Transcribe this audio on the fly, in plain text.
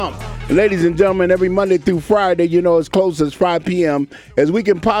Ladies and gentlemen, every Monday through Friday, as close as 5 p.m. as we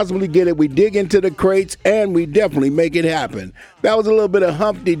can possibly get it, we dig into the crates and we definitely make it happen. That was a little bit of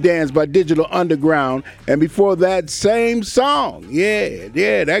Humpty Dance by Digital Underground. And before that, same song. Yeah,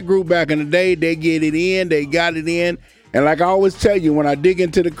 that group back in the day, they get it in, they got it in. And like I always tell you, when I dig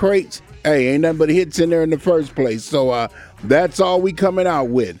into the crates, hey, ain't nothing but hits in there in the first place. So that's all we coming out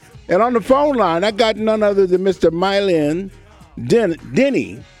with. And on the phone line, I got none other than Mr. Milan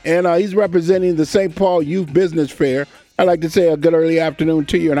Dennie, and he's representing the St. Paul Youth Business Fair. I'd like to say a good early afternoon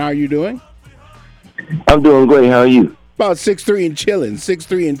to you, and how are you doing? I'm doing great. How are you? About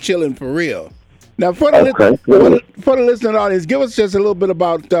 6'3" and chilling for real. Now, for the listening audience, give us just a little bit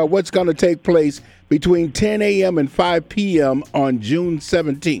about what's going to take place between 10 a.m. and 5 p.m. on June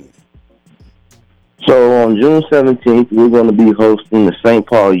 17th. So on June 17th, we're going to be hosting the St.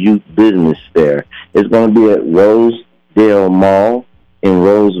 Paul Youth Business Fair. It's going to be at Rosedale Mall in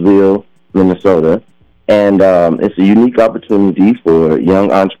Roseville, Minnesota. And it's a unique opportunity for young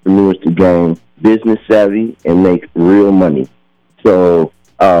entrepreneurs to gain business savvy and make real money. So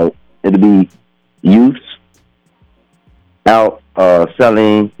it'll be youths out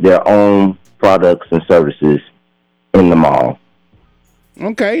selling their own products and services in the mall.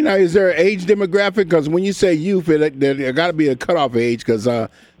 Okay, now is there an age demographic? Because when you say youth, there got to be a cutoff age, because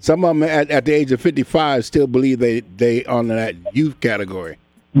some of them at the age of 55 still believe they on that youth category.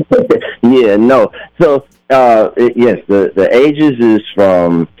 Yeah, no. So, yes, the ages is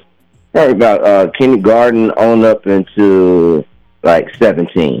from probably about kindergarten on up into like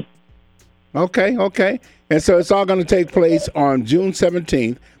 17. Okay. And so it's all going to take place on June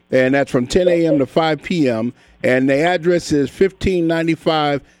 17th, and that's from 10 a.m. to 5 p.m., and the address is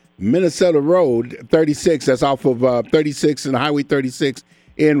 1595 Minnesota Road, 36. That's off of 36 and Highway 36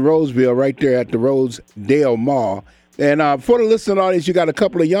 in Roseville, right there at the Rosedale Mall. And for the listening audience, you got a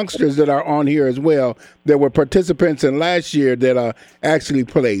couple of youngsters that are on here as well that were participants in last year that actually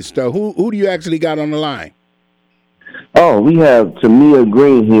placed. Who do you actually got on the line? Oh, we have Tamia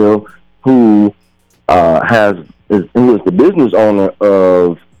Greenhill, who is the business owner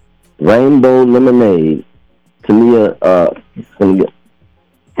of Rainbow Lemonade. Tamia,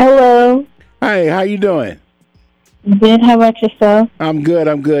 Hello. Hi, how you doing? Good. How about yourself? I'm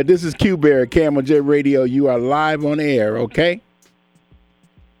good. This is Q-Bear, Camel Jet Radio. You are live on air, okay?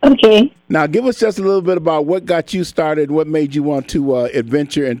 Okay. Now, give us just a little bit about what got you started, what made you want to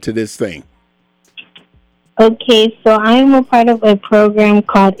adventure into this thing. Okay, so I'm a part of a program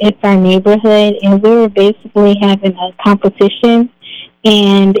called It's Our Neighborhood, and we were basically having a competition,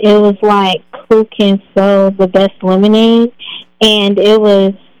 and it was like who can sell the best lemonade, and it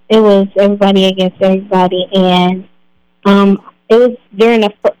was everybody against everybody, and it was during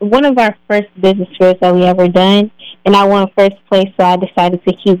one of our first business fairs that we ever done, and I won first place, so I decided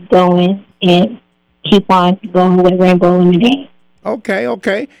to keep going and keep on going with Rainbow Lemonade.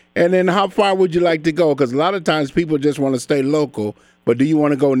 Okay. And then how far would you like to go? Because a lot of times people just want to stay local, but do you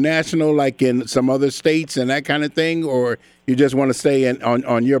want to go national like in some other states and that kind of thing, or you just want to stay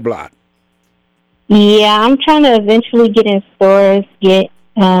on your block? Yeah, I'm trying to eventually get in stores, get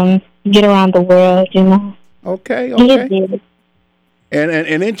around the world, Okay.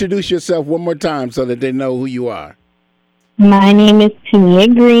 And introduce yourself one more time so that they know who you are. My name is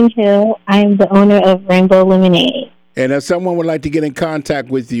Tamia Greenhill. I am the owner of Rainbow Lemonade. And if someone would like to get in contact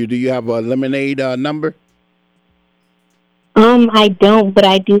with you, do you have a lemonade number? I don't, but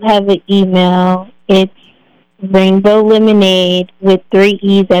I do have an email. It's Rainbow Lemonade with 3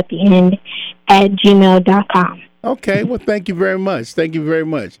 E's at the end at gmail.com. Okay, well, thank you very much.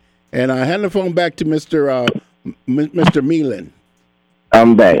 And I hand the phone back to Mr. Milan.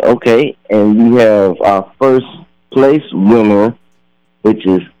 I'm back. Okay, and we have our first place winner, which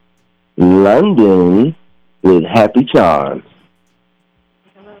is London with Happy Charms.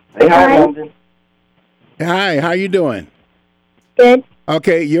 Hey, hi, London. Hi, how you doing? Good.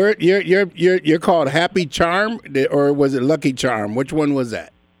 Okay, you're called Happy Charm, or was it Lucky Charm? Which one was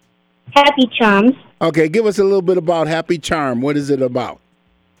that? Happy Charms. Okay, give us a little bit about Happy Charm. What is it about?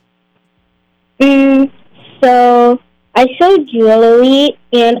 So I sell jewelry,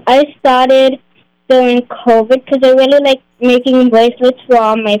 and I started during COVID because I really like making bracelets for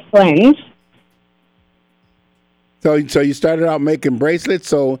all my friends. So you started out making bracelets.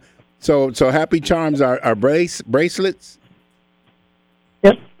 So Happy Charms are bracelets.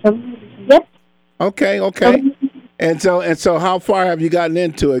 Yep. Okay. And so how far have you gotten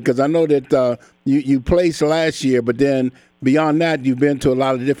into it? Because I know that you placed last year, but then beyond that, you've been to a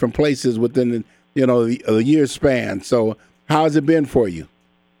lot of different places within a year span. So how has it been for you?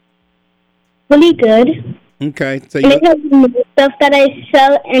 Really good. Okay, so And you I have more stuff that I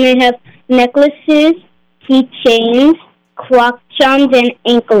sell, and I have necklaces, keychains, clock charms, and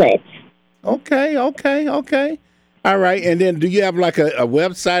anklets. okay. All right, and then do you have like a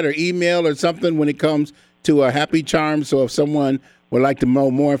website or email or something when it comes to a Happy Charm? So if someone would like to know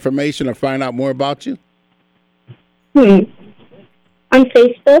more information or find out more about you. Hmm. On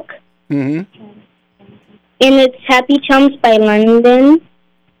Facebook, Mm-hmm. and it's Happy Charms by London.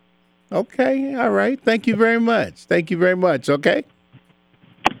 Okay, all right. Thank you very much. Okay.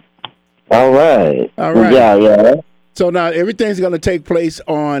 All right. All right. Yeah. So now everything's going to take place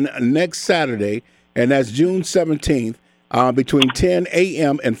on next Saturday, and that's June 17th, between 10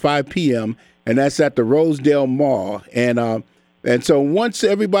 a.m. and 5 p.m., and that's at the Rosedale Mall. And so once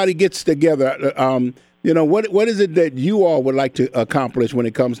everybody gets together, what is it that you all would like to accomplish when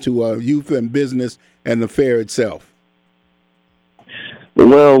it comes to youth and business and the fair itself?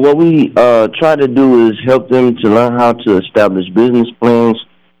 Well, what we try to do is help them to learn how to establish business plans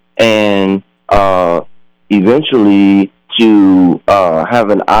and eventually to have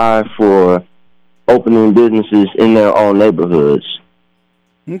an eye for opening businesses in their own neighborhoods.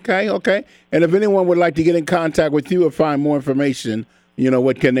 Okay. And if anyone would like to get in contact with you or find more information,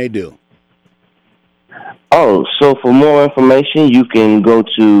 what can they do? Oh, so for more information, you can go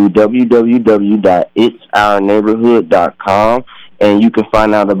to www.itsourneighborhood.com, and you can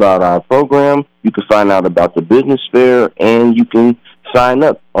find out about our program, you can find out about the business fair, and you can sign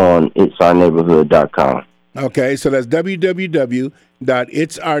up on itsourneighborhood.com. Okay, so that's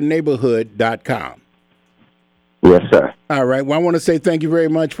www.itsourneighborhood.com. Yes, sir. All right. Well, I want to say thank you very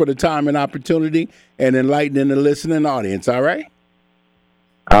much for the time and opportunity and enlightening the listening audience. All right?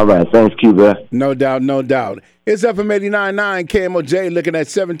 All right. Thanks, Cuba. No doubt. It's FM 89.9 KMOJ looking at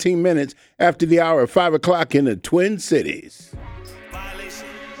 17 minutes after the hour of 5 o'clock in the Twin Cities.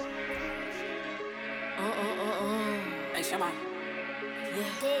 Hey, Shama.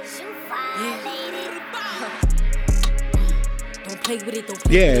 Don't play with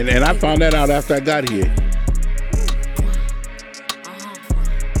it, Yeah, and I found that out after I got here.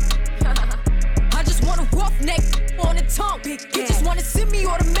 I just want a rough neck on the tongue. You just want to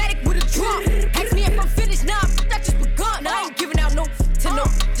semi-automatic with a drum. Ask me if I'm finished, nah, that just begun. I ain't giving out no to no,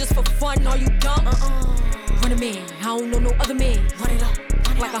 just for fun. Are you dumb? Run a man, I don't know no other man. Run it up,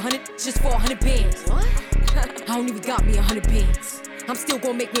 like 100, just for 100 bands. What? I don't even got me 100 bands. I'm still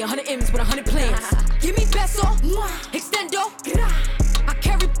gonna make me 100 M's with 100 plans. Give me peso, extendo. I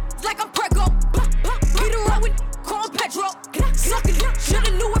carry like I'm Prego. Beat around with call Pedro. Suckin',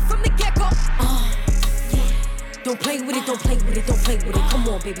 shoulda knew it from the get-go. Don't play with it. Come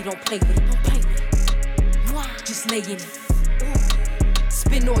on, baby, don't play with it. Just lay in it.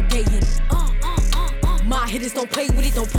 Spin all day in it. My hitters don't play with it,